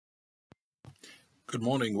Good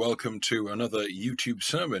morning. Welcome to another YouTube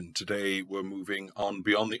sermon. Today we're moving on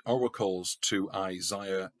beyond the oracles to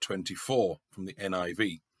Isaiah 24 from the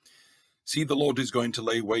NIV. See, the Lord is going to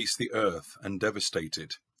lay waste the earth and devastate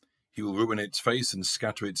it. He will ruin its face and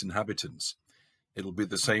scatter its inhabitants. It'll be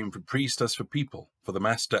the same for priest as for people, for the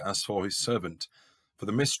master as for his servant, for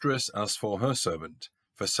the mistress as for her servant,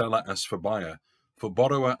 for seller as for buyer, for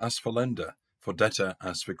borrower as for lender, for debtor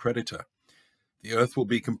as for creditor. The earth will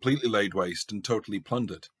be completely laid waste and totally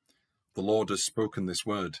plundered. The Lord has spoken this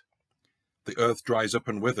word. The earth dries up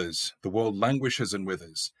and withers. The world languishes and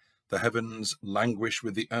withers. The heavens languish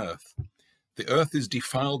with the earth. The earth is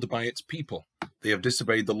defiled by its people. They have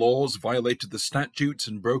disobeyed the laws, violated the statutes,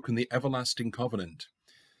 and broken the everlasting covenant.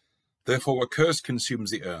 Therefore a curse consumes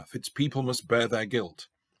the earth. Its people must bear their guilt.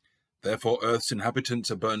 Therefore earth's inhabitants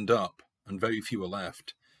are burned up, and very few are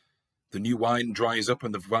left. The new wine dries up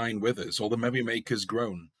and the vine withers, all the merrymakers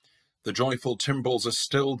groan. The joyful timbrels are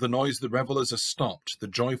stilled, the noise of the revellers are stopped, the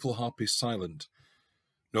joyful harp is silent.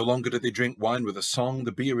 No longer do they drink wine with a song,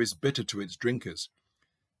 the beer is bitter to its drinkers.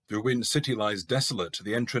 The ruined city lies desolate,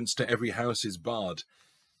 the entrance to every house is barred.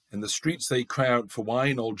 In the streets they cry out for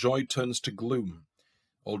wine, all joy turns to gloom.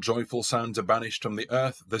 All joyful sounds are banished from the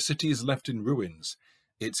earth, the city is left in ruins,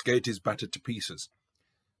 its gate is battered to pieces.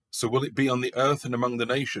 So will it be on the earth and among the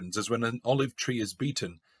nations, as when an olive tree is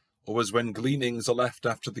beaten, or as when gleanings are left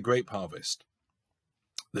after the grape harvest.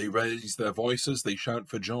 They raise their voices, they shout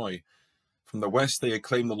for joy. From the west they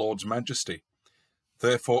acclaim the Lord's majesty.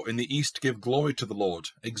 Therefore in the east give glory to the Lord.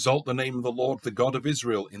 Exalt the name of the Lord, the God of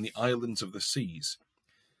Israel, in the islands of the seas.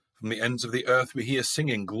 From the ends of the earth we hear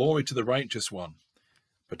singing, glory to the righteous one.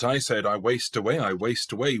 But I said, I waste away,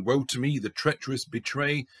 woe to me, the treacherous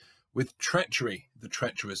betray. With treachery, the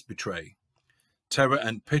treacherous betray. Terror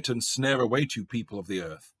and pit and snare await you, people of the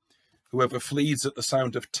earth. Whoever flees at the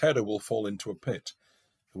sound of terror will fall into a pit.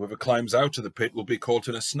 Whoever climbs out of the pit will be caught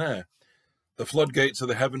in a snare. The floodgates of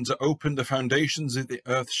the heavens are opened, the foundations of the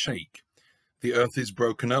earth shake. The earth is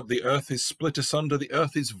broken up, the earth is split asunder, the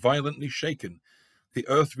earth is violently shaken. The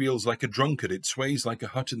earth reels like a drunkard, it sways like a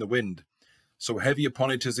hut in the wind. So heavy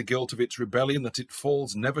upon it is the guilt of its rebellion that it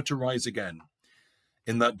falls never to rise again.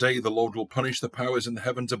 In that day the Lord will punish the powers in the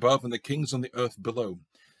heavens above and the kings on the earth below.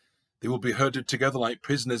 They will be herded together like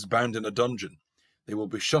prisoners bound in a dungeon. They will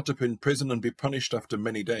be shut up in prison and be punished after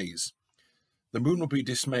many days. The moon will be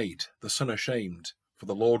dismayed, the sun ashamed, for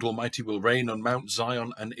the Lord Almighty will reign on Mount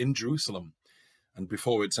Zion and in Jerusalem, and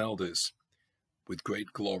before its elders, with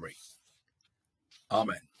great glory.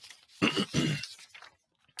 Amen.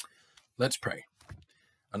 Let's pray.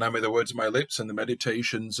 And now may the words of my lips and the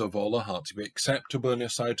meditations of all our hearts be acceptable in your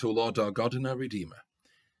sight, O Lord, our God and our Redeemer.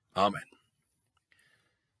 Amen.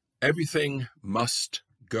 Everything must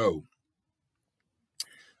go.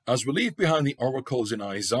 As we leave behind the oracles in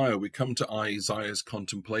Isaiah, we come to Isaiah's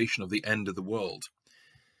contemplation of the end of the world.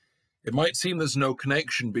 It might seem there's no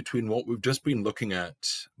connection between what we've just been looking at,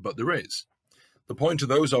 but there is. The point of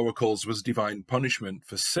those oracles was divine punishment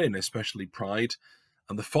for sin, especially pride,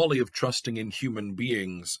 and the folly of trusting in human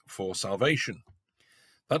beings for salvation.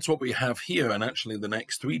 That's what we have here, and actually the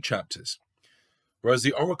next 3 chapters. Whereas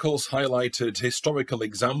the oracles highlighted historical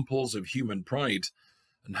examples of human pride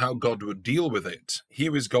and how God would deal with it,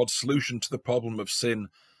 here is God's solution to the problem of sin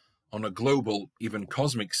on a global, even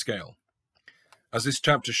cosmic scale. As this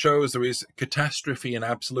chapter shows, there is catastrophe and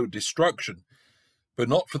absolute destruction, but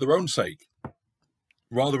not for their own sake.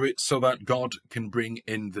 Rather, it's so that God can bring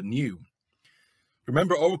in the new.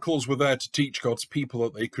 Remember, oracles were there to teach God's people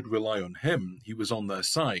that they could rely on him. He was on their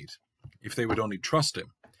side, if they would only trust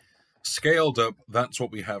him. Scaled up, that's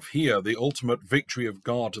what we have here, the ultimate victory of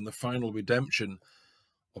God and the final redemption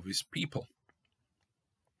of his people.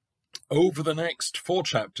 Over the next 4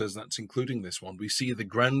 chapters, that's including this one, we see the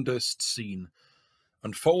grandest scene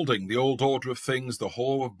unfolding, the old order of things, the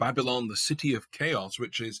whore of Babylon, the city of chaos,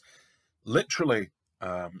 which is literally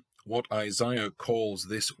what Isaiah calls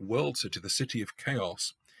this world city, the city of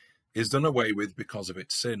chaos, is done away with because of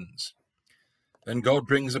its sins. Then God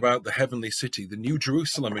brings about the heavenly city, the new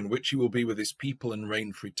Jerusalem, in which he will be with his people and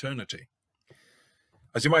reign for eternity.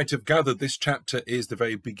 As you might have gathered, this chapter is the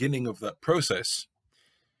very beginning of that process.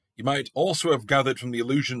 You might also have gathered from the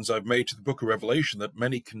allusions I've made to the book of Revelation that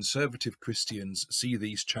many conservative Christians see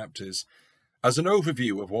these chapters as an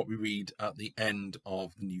overview of what we read at the end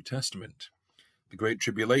of the New Testament. The Great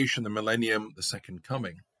Tribulation, the Millennium, the Second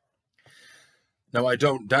Coming. Now, I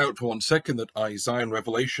don't doubt for one second that Isaiah and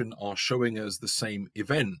Revelation are showing us the same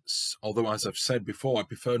events, although, as I've said before, I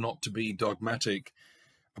prefer not to be dogmatic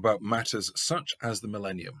about matters such as the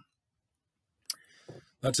Millennium.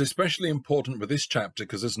 That's especially important with this chapter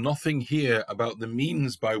because there's nothing here about the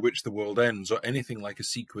means by which the world ends or anything like a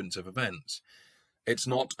sequence of events. It's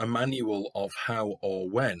not a manual of how or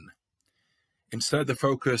when. Instead, the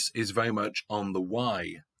focus is very much on the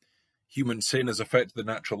why. Human sin has affected the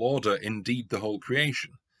natural order, indeed the whole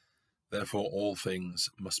creation. Therefore, all things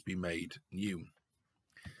must be made new.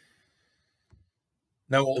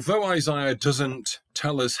 Now, although Isaiah doesn't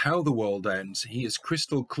tell us how the world ends, he is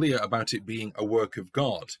crystal clear about it being a work of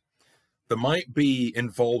God. There might be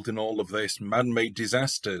involved in all of this man-made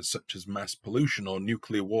disasters such as mass pollution or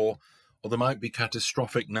nuclear war, or there might be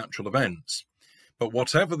catastrophic natural events. But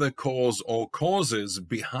whatever the cause or causes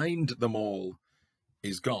behind them all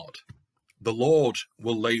is God. The Lord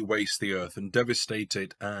will lay waste the earth and devastate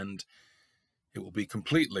it, and it will be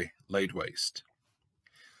completely laid waste.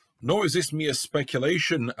 Nor is this mere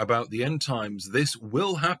speculation about the end times. This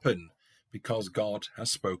will happen because God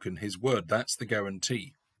has spoken his word. That's the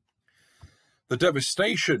guarantee. The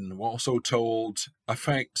devastation, we're also told,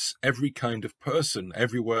 affects every kind of person,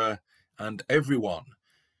 everywhere and everyone.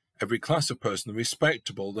 Every class of person, the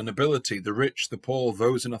respectable, the nobility, the rich, the poor,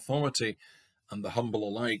 those in authority, and the humble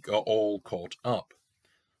alike are all caught up.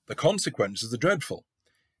 The consequences are dreadful.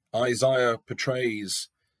 Isaiah portrays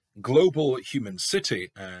global human society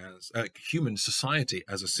as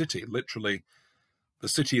a city, literally the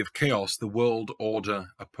city of chaos, the world order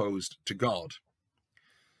opposed to God.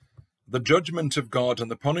 The judgment of God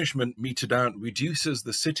and the punishment meted out reduces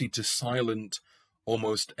the city to silent,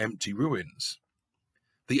 almost empty ruins.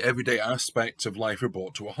 The everyday aspects of life are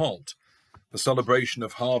brought to a halt. The celebration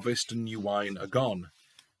of harvest and new wine are gone.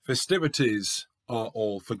 Festivities are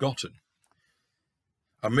all forgotten.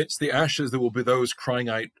 Amidst the ashes, there will be those crying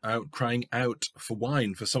out for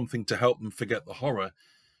wine, for something to help them forget the horror,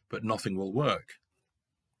 but nothing will work.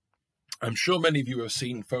 I'm sure many of you have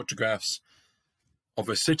seen photographs of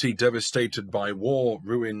a city devastated by war,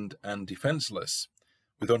 ruined and defenseless,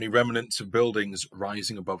 with only remnants of buildings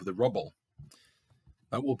rising above the rubble.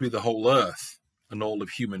 That will be the whole earth and all of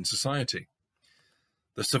human society.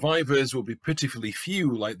 The survivors will be pitifully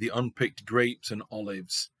few, like the unpicked grapes and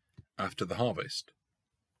olives after the harvest.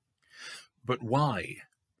 But why?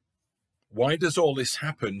 Why does all this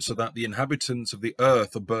happen so that the inhabitants of the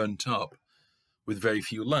earth are burnt up, with very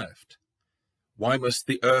few left? Why must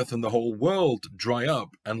the earth and the whole world dry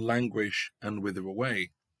up and languish and wither away?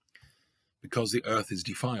 Because the earth is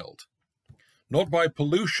defiled. Not by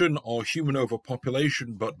pollution or human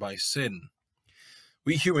overpopulation, but by sin.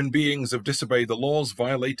 We human beings have disobeyed the laws,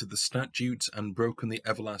 violated the statutes, and broken the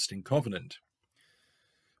everlasting covenant.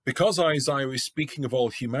 Because Isaiah is speaking of all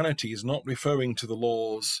humanity, he is not referring to the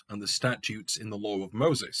laws and the statutes in the law of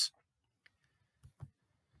Moses,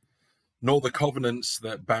 nor the covenants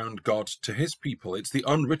that bound God to his people. It's the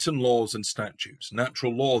unwritten laws and statutes,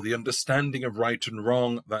 natural law, the understanding of right and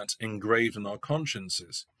wrong that's engraved in our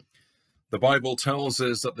consciences. The Bible tells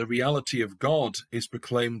us that the reality of God is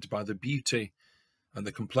proclaimed by the beauty and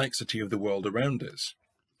the complexity of the world around us.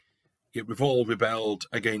 Yet we've all rebelled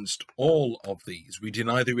against all of these. We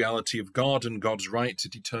deny the reality of God and God's right to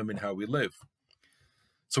determine how we live.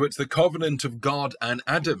 So it's the covenant of God and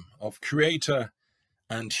Adam, of creator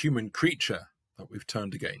and human creature, that we've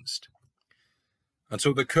turned against. And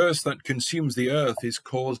so the curse that consumes the earth is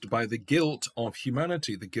caused by the guilt of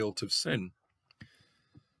humanity, the guilt of sin.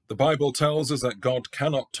 The Bible tells us that God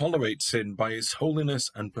cannot tolerate sin. By his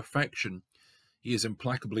holiness and perfection, he is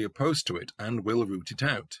implacably opposed to it and will root it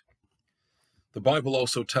out. The Bible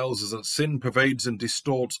also tells us that sin pervades and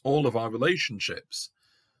distorts all of our relationships.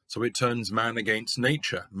 So it turns man against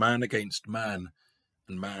nature, man against man,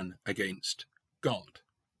 and man against God.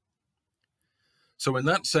 So in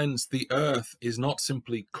that sense, the earth is not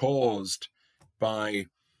simply caused by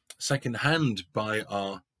second-hand by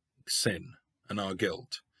our sin and our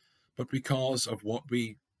guilt, but because of what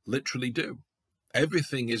we literally do.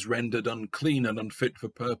 Everything is rendered unclean and unfit for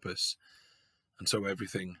purpose, and so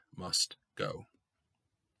everything must go.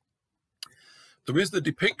 There is the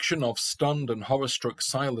depiction of stunned and horror-struck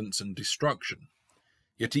silence and destruction,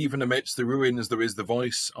 yet even amidst the ruins there is the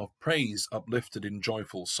voice of praise uplifted in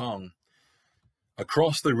joyful song.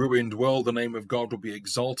 Across the ruined world the name of God will be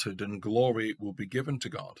exalted and glory will be given to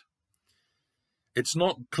God. It's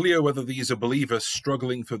not clear whether these are believers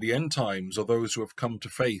struggling through the end times or those who have come to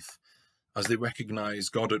faith as they recognize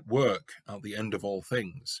God at work at the end of all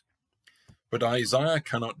things. But Isaiah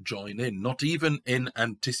cannot join in, not even in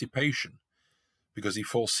anticipation, because he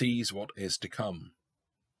foresees what is to come.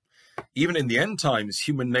 Even in the end times,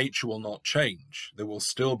 human nature will not change. There will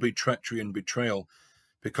still be treachery and betrayal,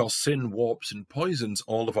 because sin warps and poisons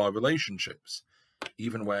all of our relationships,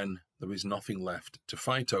 even when there is nothing left to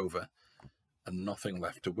fight over and nothing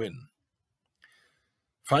left to win.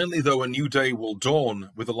 Finally, though, a new day will dawn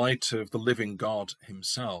with the light of the living God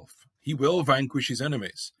himself. He will vanquish his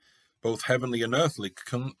enemies, both heavenly and earthly,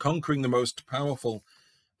 conquering the most powerful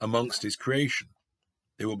amongst his creation.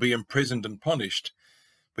 They will be imprisoned and punished.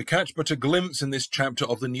 We catch but a glimpse in this chapter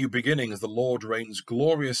of the new beginning as the Lord reigns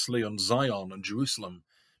gloriously on Zion and Jerusalem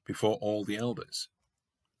before all the elders.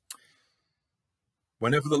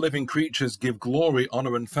 Whenever the living creatures give glory,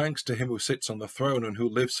 honor, and thanks to him who sits on the throne and who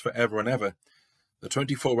lives forever and ever, the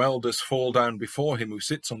 24 elders fall down before him who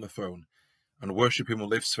sits on the throne and worship him who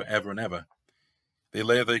lives forever and ever. They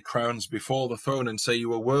lay their crowns before the throne and say,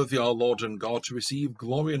 "You are worthy, our Lord and God, to receive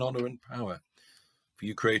glory and honor and power. For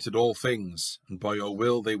you created all things, and by your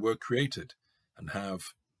will they were created and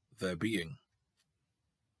have their being."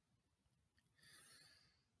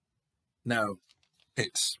 Now,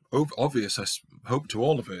 it's obvious, I hope to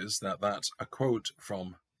all of us, that that's a quote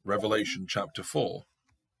from Revelation chapter 4.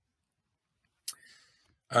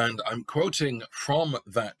 And I'm quoting from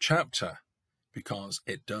that chapter because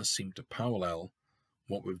it does seem to parallel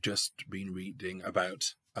what we've just been reading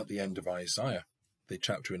about at the end of Isaiah, the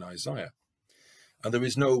chapter in Isaiah. And there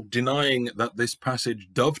is no denying that this passage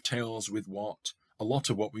dovetails with a lot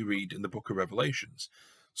of what we read in the book of Revelations.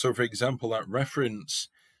 So, for example, that reference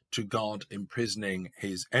to God imprisoning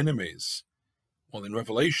his enemies. Well, in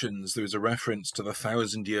Revelations, there is a reference to the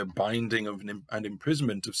 1,000-year binding and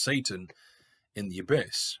imprisonment of Satan in the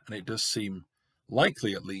abyss, and it does seem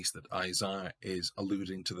likely, at least, that Isaiah is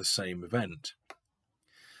alluding to the same event.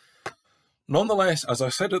 Nonetheless, as I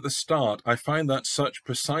said at the start, I find that such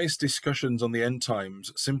precise discussions on the end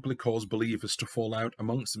times simply cause believers to fall out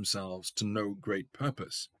amongst themselves to no great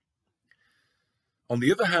purpose. On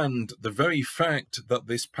the other hand, the very fact that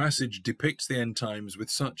this passage depicts the end times with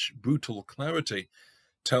such brutal clarity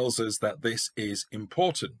tells us that this is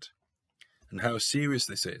important and how serious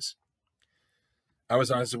this is. As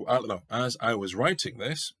I was writing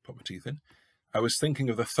this, put my teeth in, I was thinking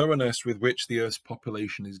of the thoroughness with which the Earth's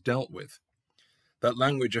population is dealt with. That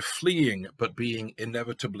language of fleeing but being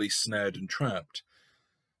inevitably snared and trapped.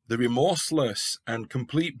 The remorseless and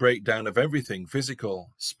complete breakdown of everything,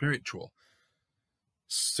 physical, spiritual,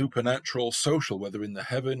 supernatural, social, whether in the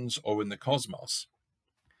heavens or in the cosmos.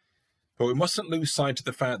 But we mustn't lose sight of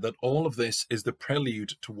the fact that all of this is the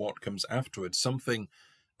prelude to what comes afterwards, something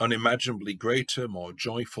unimaginably greater, more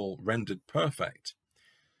joyful, rendered perfect.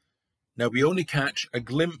 Now, we only catch a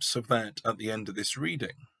glimpse of that at the end of this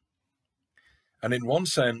reading. And in one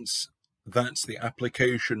sense, that's the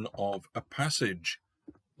application of a passage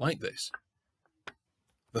like this.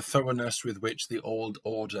 The thoroughness with which the old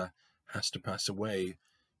order has to pass away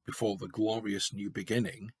before the glorious new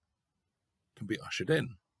beginning can be ushered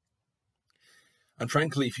in. And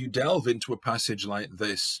frankly, if you delve into a passage like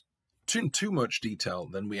this in too much detail,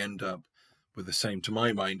 then we end up with the same, to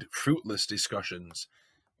my mind, fruitless discussions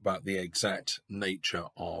about the exact nature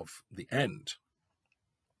of the end.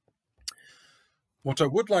 What I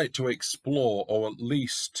would like to explore, or at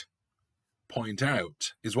least point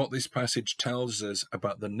out, is what this passage tells us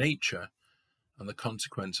about the nature and the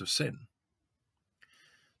consequence of sin.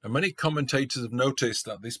 Now, many commentators have noticed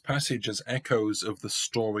that this passage has echoes of the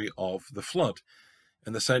story of the flood,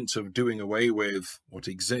 in the sense of doing away with what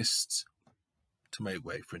exists to make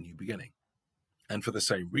way for a new beginning. And for the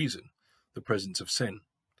same reason, the presence of sin.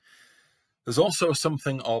 There's also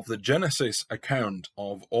something of the Genesis account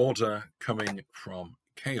of order coming from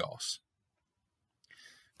chaos.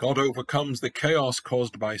 God overcomes the chaos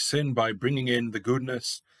caused by sin by bringing in the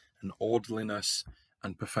goodness and orderliness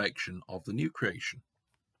and perfection of the new creation.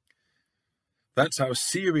 That's how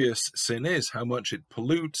serious sin is, how much it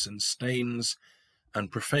pollutes and stains and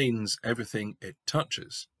profanes everything it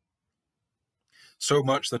touches. So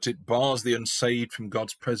much that it bars the unsaved from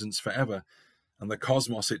God's presence forever, and the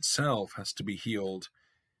cosmos itself has to be healed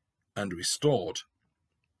and restored.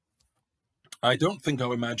 I don't think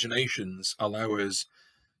our imaginations allow us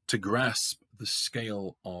to grasp the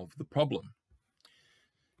scale of the problem.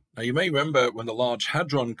 Now, you may remember when the Large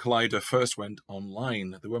Hadron Collider first went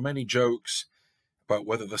online, there were many jokes about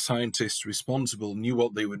whether the scientists responsible knew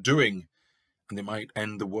what they were doing and they might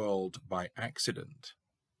end the world by accident.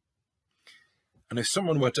 And if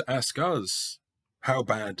someone were to ask us, how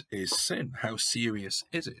bad is sin? How serious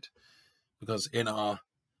is it? Because in our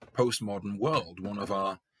postmodern world, one of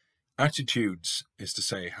our attitudes is to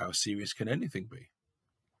say, how serious can anything be?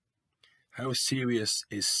 How serious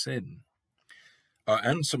is sin? Our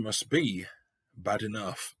answer must be bad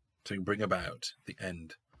enough to bring about the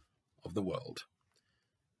end of the world.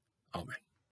 Amen.